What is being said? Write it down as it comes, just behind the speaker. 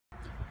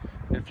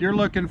If you're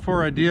looking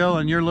for a deal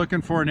and you're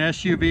looking for an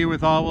SUV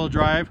with all-wheel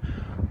drive,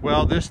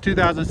 well, this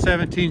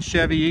 2017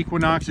 Chevy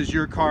Equinox is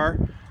your car.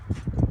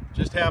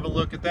 Just have a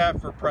look at that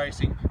for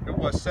pricing. It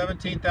was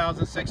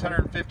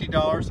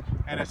 $17,650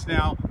 and it's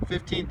now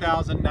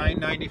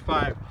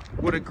 $15,995.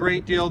 What a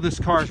great deal. This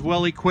car is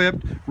well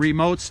equipped,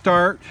 remote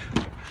start,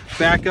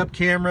 backup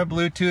camera,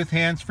 Bluetooth,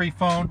 hands-free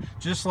phone,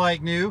 just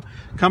like new.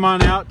 Come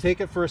on out,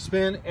 take it for a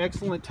spin.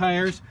 Excellent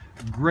tires,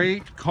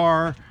 great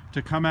car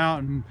to come out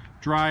and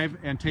drive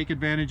and take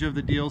advantage of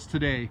the deals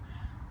today.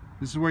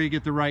 This is where you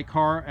get the right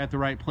car at the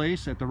right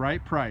place at the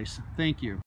right price. Thank you.